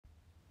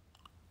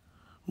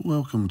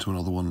Welcome to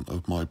another one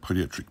of my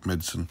podiatric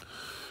medicine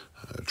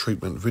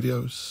treatment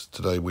videos.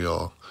 Today we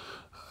are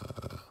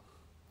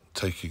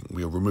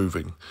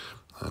removing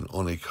an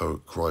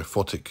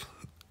Onychogryphotic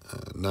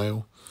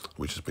nail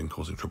which has been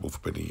causing trouble for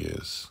many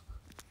years.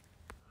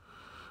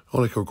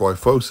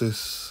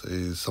 Onychogryphosis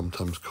is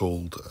sometimes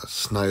called a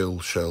snail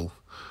shell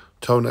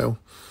toenail.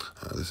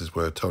 This is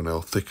where a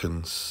toenail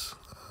thickens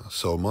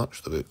so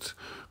much that it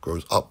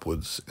grows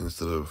upwards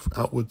instead of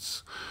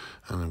outwards,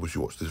 and as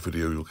you watch this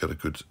video you'll get a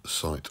good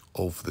sight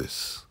of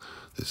this.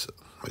 This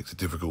makes it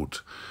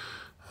difficult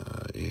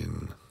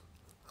in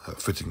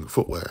fitting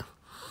footwear.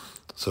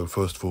 So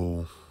first of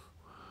all,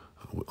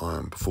 I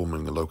am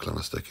performing a local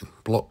anaesthetic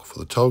block for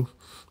the toe.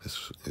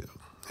 This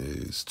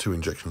is 2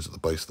 injections at the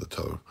base of the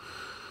toe.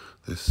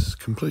 This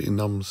completely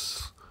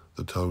numbs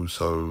the toe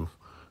so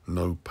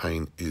no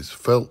pain is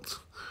felt.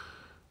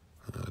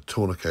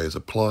 Tourniquet is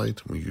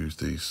applied. We use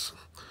these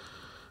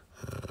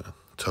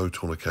toe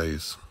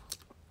tourniquets.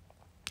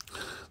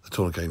 The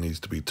tourniquet needs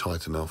to be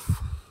tight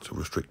enough to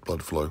restrict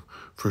blood flow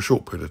for a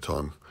short period of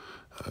time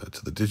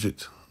to the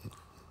digit,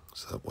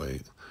 so that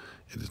way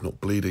it is not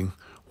bleeding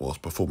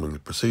whilst performing the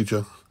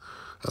procedure.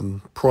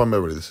 And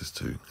primarily this is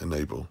to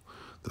enable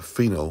the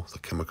phenol, the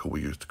chemical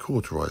we use to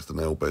cauterize the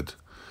nail bed,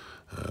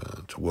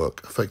 to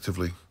work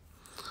effectively,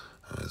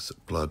 as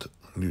blood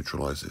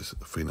neutralizes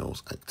the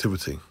phenol's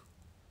activity.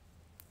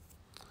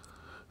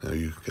 Now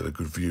you get a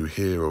good view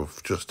here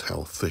of just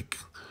how thick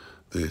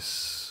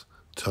this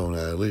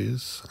toenail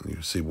is, and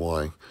you see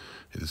why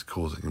it is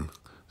causing him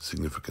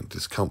significant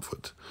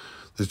discomfort.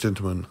 This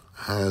gentleman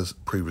has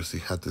previously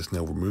had this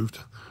nail removed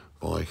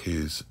by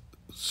his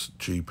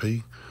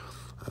GP.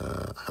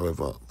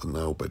 However, the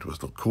nail bed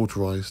was not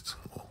cauterized,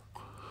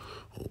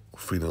 or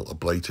phenol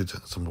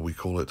ablated, some we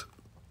call it,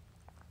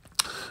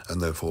 and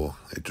therefore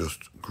it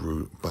just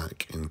grew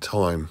back in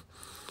time.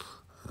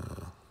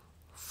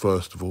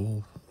 First of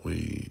all,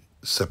 we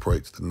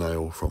separate the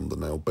nail from the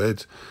nail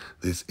bed.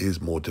 This is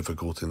more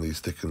difficult in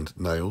these thickened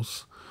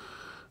nails,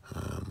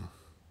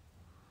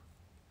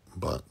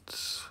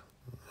 but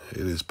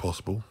it is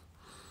possible.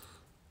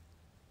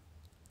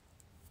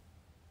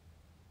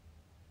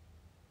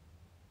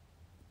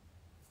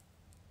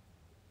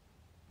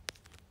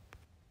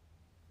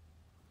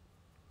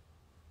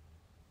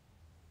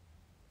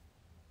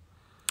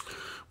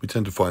 We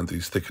tend to find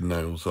these thickened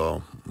nails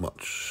are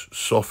much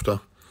softer,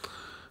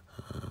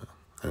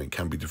 and it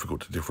can be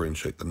difficult to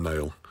differentiate the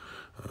nail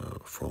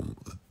from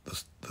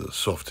the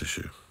soft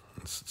tissue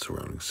and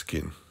surrounding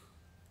skin.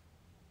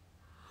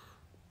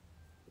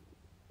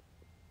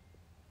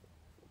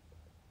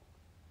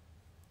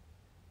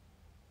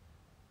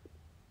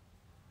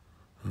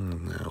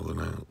 And now the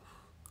nail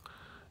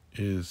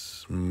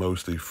is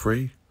mostly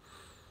free.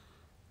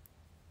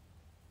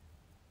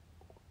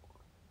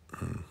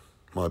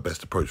 My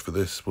best approach for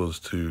this was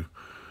to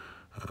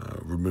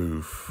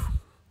remove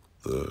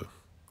the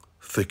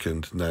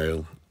thickened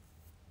nail,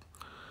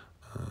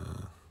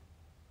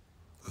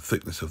 the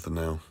thickness of the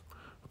nail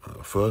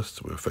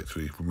first. We're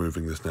effectively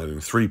removing this nail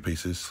in 3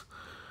 pieces,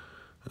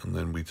 and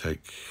then we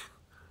take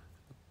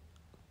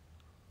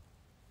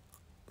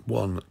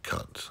one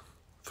cut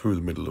through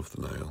the middle of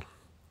the nail,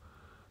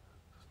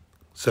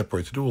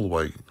 separated all the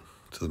way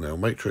to the nail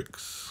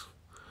matrix.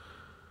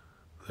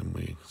 Then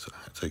we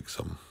take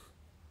some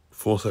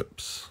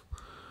forceps,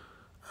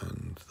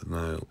 and the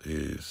nail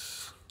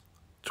is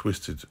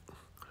twisted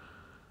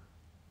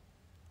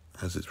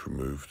as it's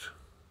removed,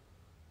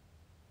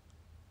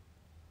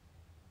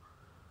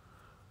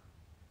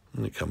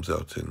 and it comes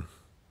out in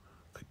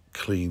a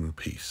clean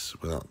piece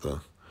without the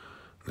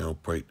nail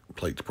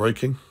plate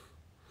breaking.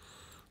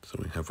 So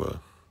we have a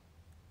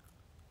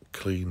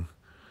clean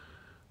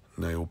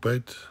nail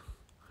bed.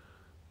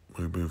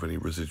 We remove any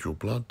residual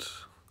blood.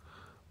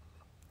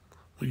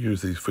 We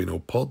use these phenol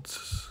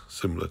pods,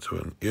 similar to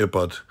an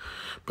earbud,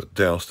 but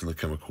doused in the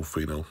chemical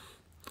phenol.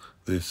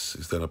 This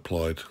is then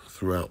applied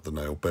throughout the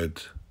nail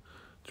bed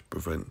to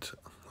prevent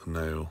the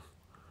nail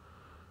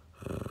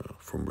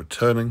from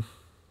returning.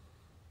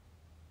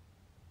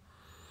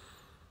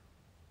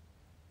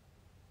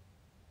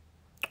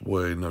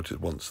 We notice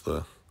once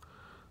the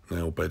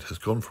nail bed has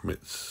gone from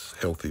its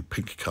healthy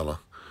pink colour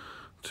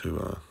to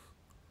a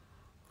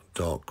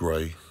dark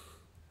grey,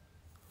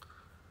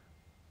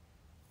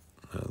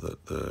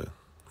 that the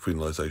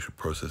phenolization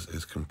process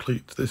is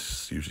complete.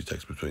 This usually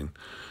takes between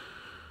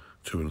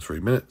 2 and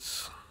 3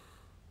 minutes.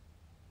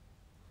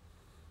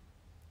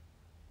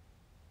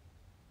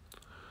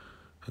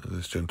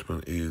 This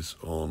gentleman is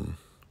on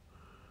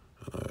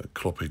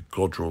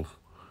clopidogrel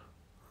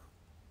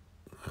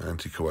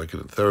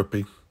anticoagulant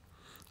therapy,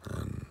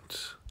 and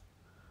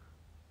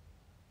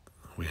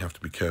we have to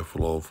be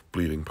careful of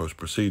bleeding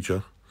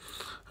post-procedure.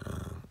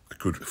 A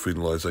good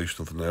phenolization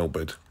of the nail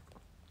bed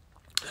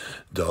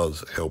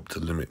does help to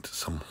limit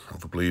some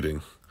of the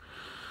bleeding.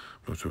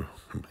 We have to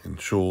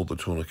ensure the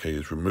tourniquet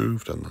is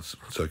removed and the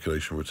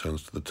circulation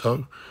returns to the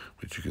toe,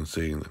 which you can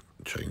see in the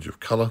change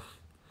of colour.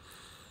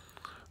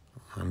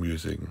 I'm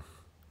using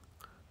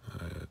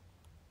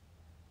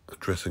a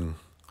dressing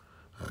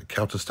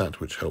cauterising,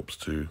 which helps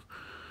to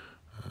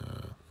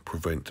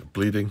prevent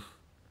bleeding.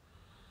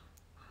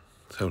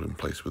 It's held in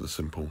place with a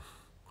simple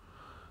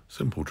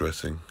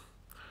dressing,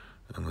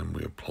 and then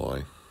we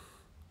apply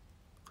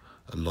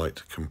a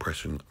light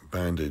compression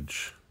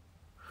bandage.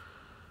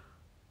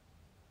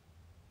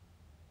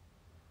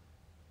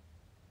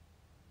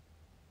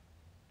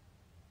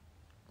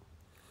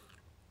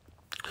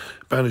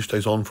 Bandage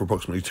stays on for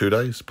approximately 2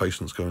 days. The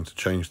patient's going to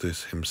change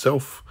this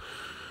himself,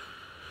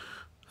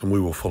 and we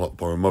will follow up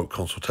by remote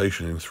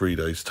consultation in 3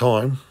 days'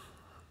 time,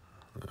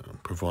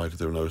 provided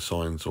there are no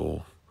signs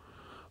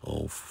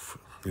of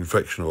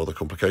infection or other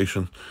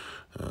complication.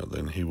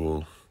 Then he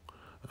will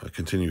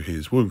continue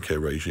his wound care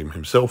regime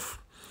himself,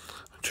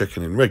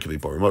 checking in regularly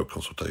by remote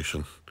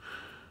consultation.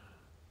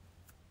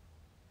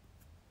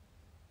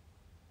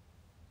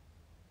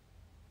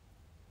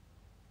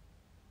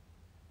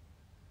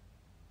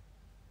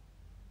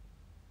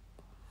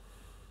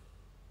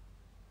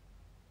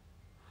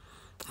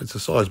 It's a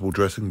sizable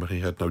dressing, but he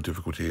had no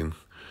difficulty in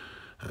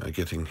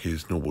getting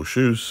his normal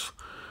shoes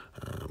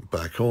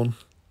back on.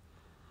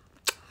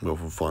 We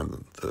often find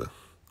that the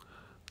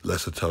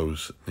lesser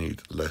toes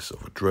need less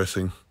of a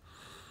dressing.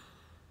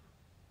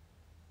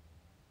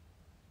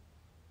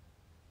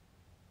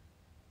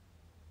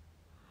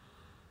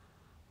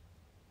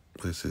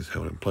 This is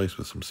held in place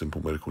with some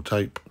simple medical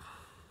tape.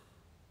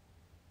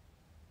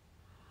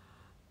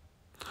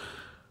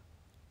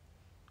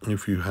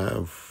 If you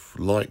have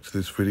liked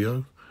this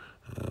video,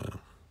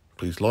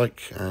 please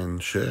like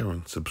and share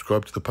and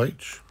subscribe to the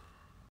page.